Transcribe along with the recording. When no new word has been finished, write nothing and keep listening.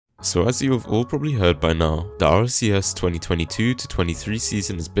So as you have all probably heard by now, the RLCS 2022-23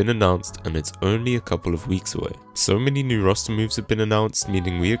 season has been announced and it's only a couple of weeks away. So many new roster moves have been announced,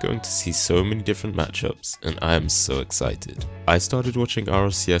 meaning we are going to see so many different matchups, and I am so excited. I started watching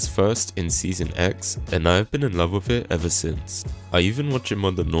RLCS first in Season X, and I have been in love with it ever since. I even watch him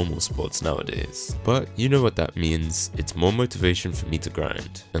on the normal sports nowadays. But you know what that means, it's more motivation for me to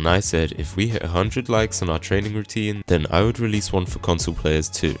grind. And I said if we hit 100 likes on our training routine, then I would release one for console players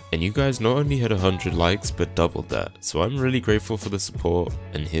too. And you guys not only hit 100 likes, but doubled that. So I'm really grateful for the support,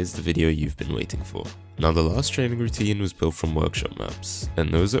 and here's the video you've been waiting for. Now the last training routine was built from workshop maps,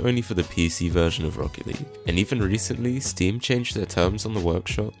 and those are only for the PC version of Rocket League. And even recently, Steam changed their terms on the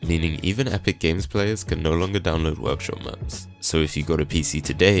workshop, meaning even Epic Games players can no longer download workshop maps. So if you got a PC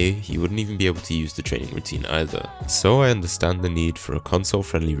today, you wouldn't even be able to use the training routine either. So I understand the need for a console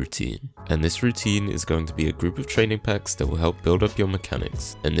friendly routine. And this routine is going to be a group of training packs that will help build up your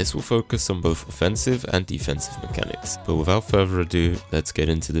mechanics. And this will focus on both offensive and defensive mechanics. But without further ado, let's get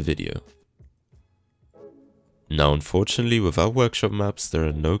into the video. Now unfortunately, without workshop maps, there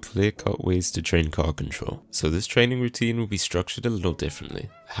are no clear-cut ways to train car control, so this training routine will be structured a little differently.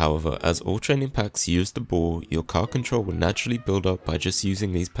 However, as all training packs use the ball, your car control will naturally build up by just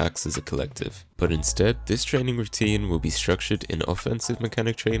using these packs as a collective. But instead, this training routine will be structured in offensive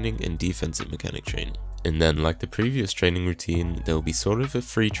mechanic training and defensive mechanic training. And then, like the previous training routine, there will be sort of a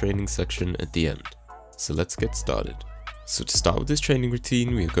free training section at the end. So let's get started. So to start with this training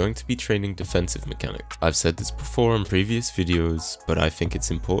routine, we are going to be training defensive mechanics. I've said this before in previous videos, but I think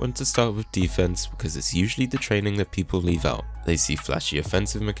it's important to start with defense because it's usually the training that people leave out. They see flashy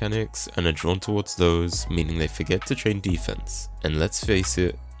offensive mechanics and are drawn towards those, meaning they forget to train defense. And let's face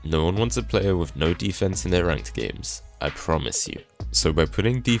it, no one wants a player with no defense in their ranked games. I promise you. So by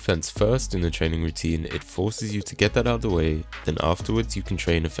putting defense first in the training routine, it forces you to get that out of the way, then afterwards you can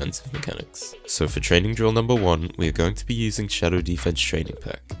train offensive mechanics. So for training drill number 1, we are going to be using Shadow Defense Training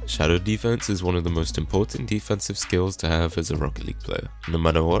Pack. Shadow Defense is one of the most important defensive skills to have as a Rocket League player. No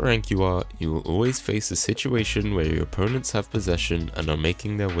matter what rank you are, you will always face a situation where your opponents have possession and are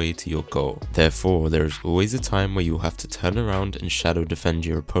making their way to your goal. Therefore, there is always a time where you will have to turn around and shadow defend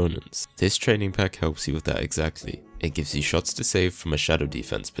your opponents. This training pack helps you with that exactly. It gives you shots to save from a shadow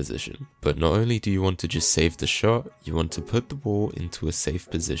defense position. But not only do you want to just save the shot, you want to put the ball into a safe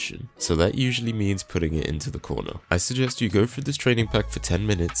position. So that usually means putting it into the corner. I suggest you go through this training pack for 10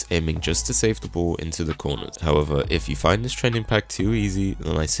 minutes aiming just to save the ball into the corners. However, if you find this training pack too easy,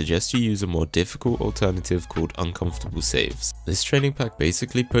 then I suggest you use a more difficult alternative called uncomfortable saves. This training pack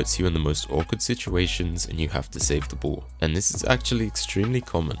basically puts you in the most awkward situations and you have to save the ball. And this is actually extremely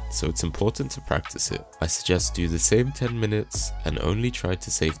common, so it's important to practice it. I suggest do the same 10 minutes and only try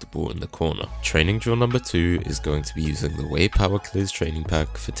to save the ball in the corner. Training drill number 2 is going to be using the Powerclears training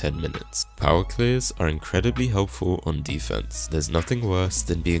pack for 10 minutes. Powerclears are incredibly helpful on defense. There's nothing worse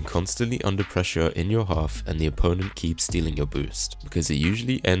than being constantly under pressure in your half and the opponent keeps stealing your boost, because it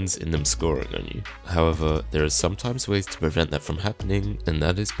usually ends in them scoring on you. However, there are sometimes ways to prevent that from happening, and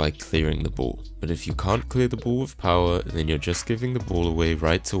that is by clearing the ball. But if you can't clear the ball with power, then you're just giving the ball away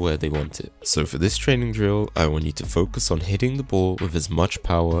right to where they want it. So for this training drill, I want you to focus on hitting the ball with as much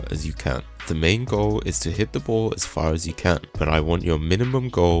power as you can. The main goal is to hit the ball as far as you can, but I want your minimum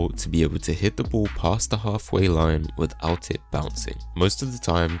goal to be able to hit the ball past the halfway line without it bouncing. Most of the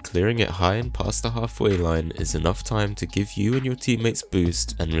time, clearing it high and past the halfway line is enough time to give you and your teammates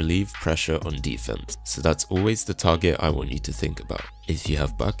boost and relieve pressure on defense. So that's always the target I want you to think about. If you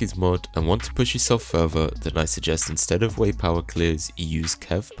have Bucky's mod and want to push yourself further, then I suggest instead of Powerclears, you use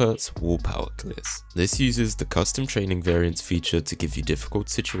Kevpert's Wall Powerclears. This uses the custom training variants feature to give you difficult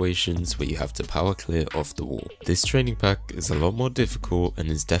situations where you have to power clear off the wall. This training pack is a lot more difficult and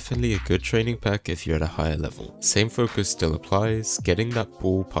is definitely a good training pack if you're at a higher level. Same focus still applies, getting that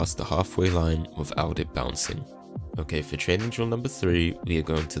ball past the halfway line without it bouncing. Okay, for training drill number 3, we are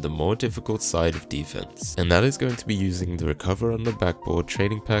going to the more difficult side of defense, and that is going to be using the Recover on the Backboard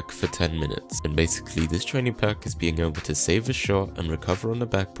training pack for 10 minutes. And basically this training pack is being able to save a shot and recover on the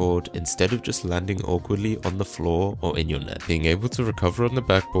backboard instead of just landing awkwardly on the floor or in your net. Being able to recover on the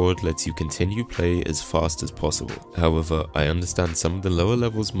backboard lets you continue play as fast as possible. However, I understand some of the lower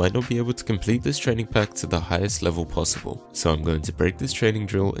levels might not be able to complete this training pack to the highest level possible, so I'm going to break this training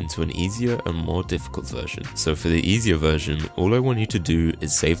drill into an easier and more difficult version. So for the easier version, all I want you to do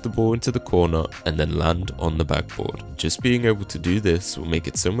is save the ball into the corner and then land on the backboard. Just being able to do this will make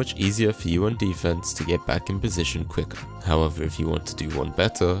it so much easier for you on defense to get back in position quicker. However, if you want to do one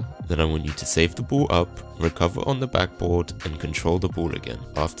better, Then I want you to save the ball up, recover on the backboard, and control the ball again.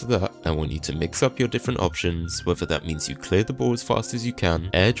 After that, I want you to mix up your different options, whether that means you clear the ball as fast as you can,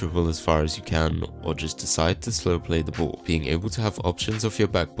 air dribble as far as you can, or just decide to slow play the ball. Being able to have options off your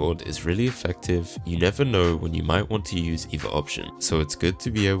backboard is really effective. You never know when you might want to use either option, so it's good to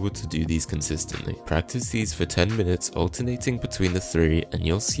be able to do these consistently. Practice these for 10 minutes alternating between the three, and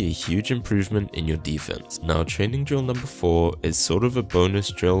you'll see a huge improvement in your defense. Now, training drill number 4 is sort of a bonus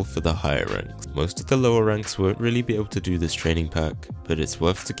drill for the higher ranks. Most of the lower ranks won't really be able to do this training pack, but it's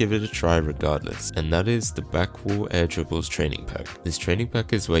worth to give it a try regardless, and that is the back wall air dribbles training pack. This training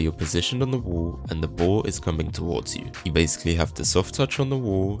pack is where you're positioned on the wall and the ball is coming towards you. You basically have to soft touch on the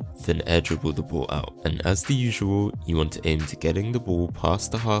wall, then air dribble the ball out, and as the usual, you want to aim to getting the ball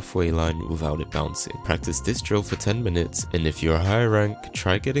past the halfway line without it bouncing. Practice this drill for 10 minutes, and if you're a higher rank,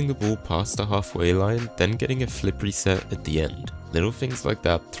 try getting the ball past the halfway line, then getting a flip reset at the end. Little things like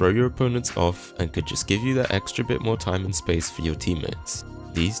that throw your opponents off and could just give you that extra bit more time and space for your teammates.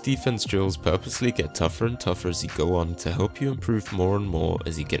 These defense drills purposely get tougher and tougher as you go on to help you improve more and more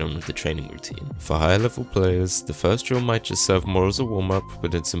as you get on with the training routine. For higher level players, the first drill might just serve more as a warm up,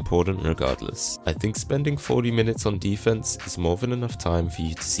 but it's important regardless. I think spending 40 minutes on defense is more than enough time for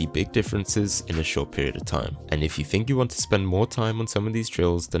you to see big differences in a short period of time. And if you think you want to spend more time on some of these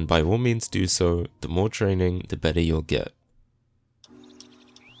drills, then by all means do so. The more training, the better you'll get.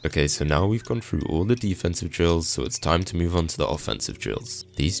 Okay, so now we've gone through all the defensive drills, so it's time to move on to the offensive drills.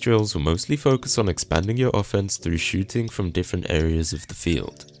 These drills will mostly focus on expanding your offense through shooting from different areas of the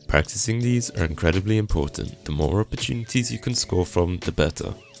field. Practicing these are incredibly important. The more opportunities you can score from, the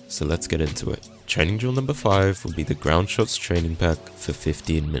better. So let's get into it. Training drill number 5 will be the ground shots training pack for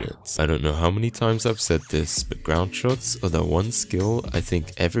 15 minutes. I don't know how many times I've said this, but ground shots are the one skill I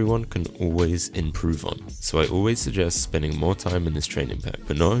think everyone can always improve on. So I always suggest spending more time in this training pack.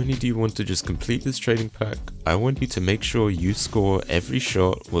 But not only do you want to just complete this training pack, I want you to make sure you score every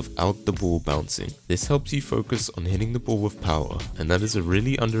shot without the ball bouncing. This helps you focus on hitting the ball with power, and that is a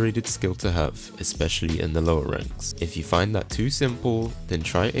really underrated skill to have, especially in the lower ranks. If you find that too simple, then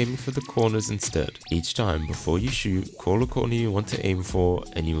try aiming for the corners instead. Each time before you shoot, call a corner you want to aim for,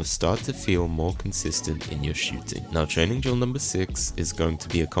 and you will start to feel more consistent in your shooting. Now, training drill number 6 is going to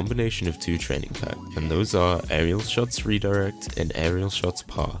be a combination of 2 training packs, and those are aerial shots redirect and aerial shots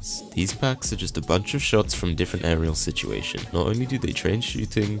pass. These packs are just a bunch of shots from different aerial situations. Not only do they train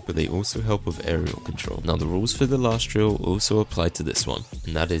shooting, but they also help with aerial control. Now, the rules for the last drill also apply to this one,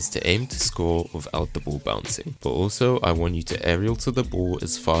 and that is to aim to score without the ball bouncing. But also, I want you to aerial to the ball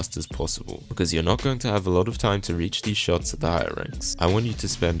as fast as possible, because you're not going to have a lot of time to reach these shots at the higher ranks. I want you to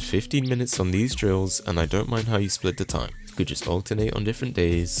spend 15 minutes on these drills, and I don't mind how you split the time. You could just alternate on different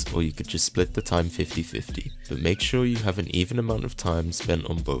days, or you could just split the time 50-50, but make sure you have an even amount of time spent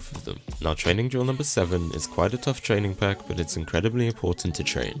on both of them. Now, training drill number 7 is quite a tough training pack, but it's incredibly important to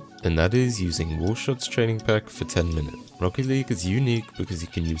train, and that is using wall shots training pack for 10 minutes. Rocket League is unique because you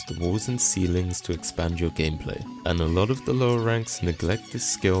can use the walls and ceilings to expand your gameplay, and a lot of the lower ranks neglect this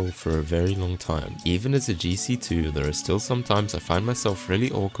skill for a very long time. Even as a GC2, there are still some times I find myself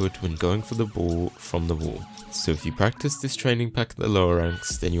really awkward when going for the ball from the wall. So if you practice this training pack at the lower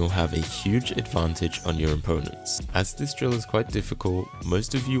ranks, then you'll have a huge advantage on your opponents. As this drill is quite difficult,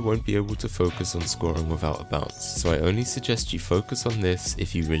 most of you won't be able to focus on scoring without a bounce, so I only suggest you focus on this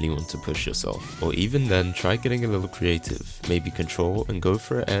if you really want to push yourself. Or even then, try getting a little creative, maybe control and go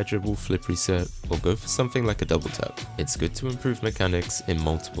for an air dribble flip reset, or go for something like a double tap. It's good to improve mechanics in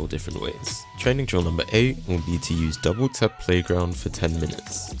multiple different ways. Training drill number 8 will be to use double tap playground for 10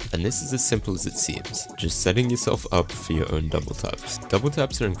 minutes, and this is as simple as it seems, just setting yourself up for your own double taps. Double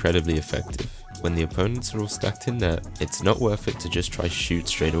taps are incredibly effective. When the opponents are all stacked in net, it's not worth it to just try shoot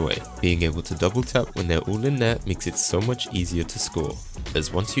straight away. Being able to double tap when they're all in net makes it so much easier to score,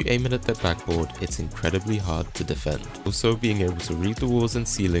 as once you aim it at their backboard, it's incredibly hard to defend. Also, being able to read the walls and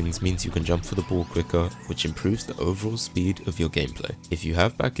ceilings means you can jump for the ball quicker, which improves the overall speed of your gameplay. If you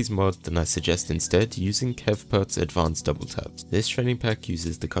have Backy's mod, then I suggest instead using Kevpert's advanced double taps. This training pack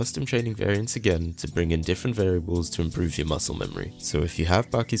uses the custom training variants again to bring in different variables to improve your muscle memory. So if you have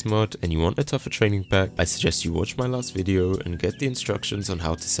Backy's mod and you want a tougher training pack, I suggest you watch my last video and get the instructions on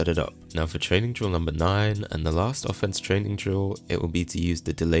how to set it up. Now for training drill number 9 and the last offense training drill, it will be to use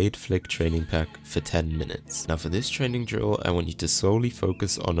the delayed flick training pack for 10 minutes. Now for this training drill, I want you to solely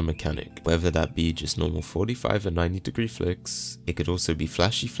focus on a mechanic, whether that be just normal 45 and 90 degree flicks. It could also be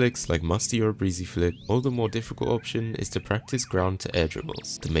flashy flicks like musty or a breezy flick, or the more difficult option is to practice ground to air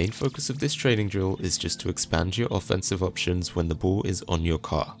dribbles. The main focus of this training drill is just to expand your offensive options when the ball is on your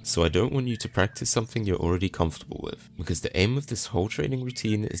car. So I don't want you to practice practice something you're already comfortable with, because the aim of this whole training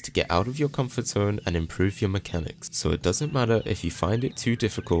routine is to get out of your comfort zone and improve your mechanics. So it doesn't matter if you find it too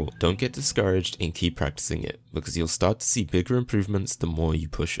difficult, don't get discouraged and keep practicing it, because you'll start to see bigger improvements the more you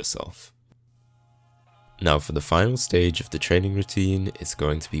push yourself. Now for the final stage of the training routine, it's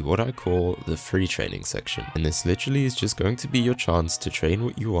going to be what I call the free training section. And this literally is just going to be your chance to train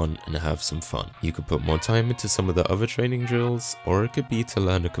what you want and have some fun. You could put more time into some of the other training drills, or it could be to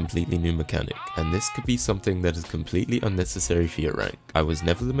learn a completely new mechanic. And this could be something that is completely unnecessary for your rank. I was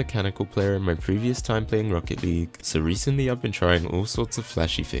never the mechanical player in my previous time playing Rocket League, so recently I've been trying all sorts of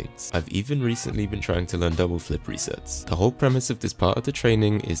flashy things. I've even recently been trying to learn double flip resets. The whole premise of this part of the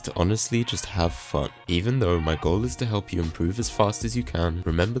training is to honestly just have fun. Even though my goal is to help you improve as fast as you can,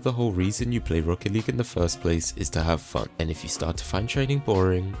 remember the whole reason you play Rocket League in the first place is to have fun. And if you start to find training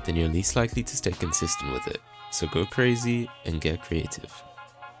boring, then you're least likely to stay consistent with it. So go crazy and get creative.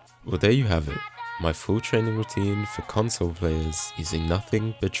 Well, there you have it. My full training routine for console players using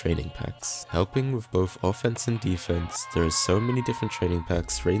nothing but training packs. Helping with both offense and defense, there are so many different training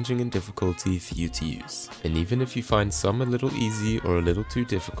packs ranging in difficulty for you to use. And even if you find some a little easy or a little too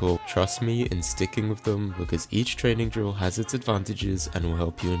difficult, trust me in sticking with them, because each training drill has its advantages and will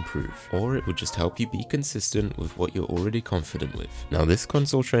help you improve. Or it will just help you be consistent with what you're already confident with. Now this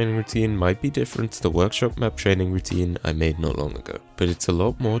console training routine might be different to the workshop map training routine I made not long ago, but it's a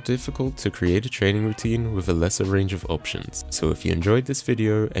lot more difficult to create a training routine with a lesser range of options. So if you enjoyed this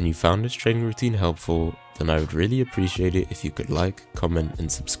video and you found this training routine helpful, then I would really appreciate it if you could like, comment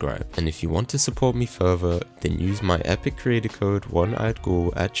and subscribe. And if you want to support me further, then use my epic creator code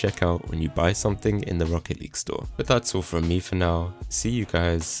OneEyedGhoul at checkout when you buy something in the Rocket League store. But that's all from me for now. See you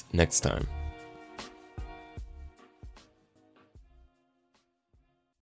guys next time.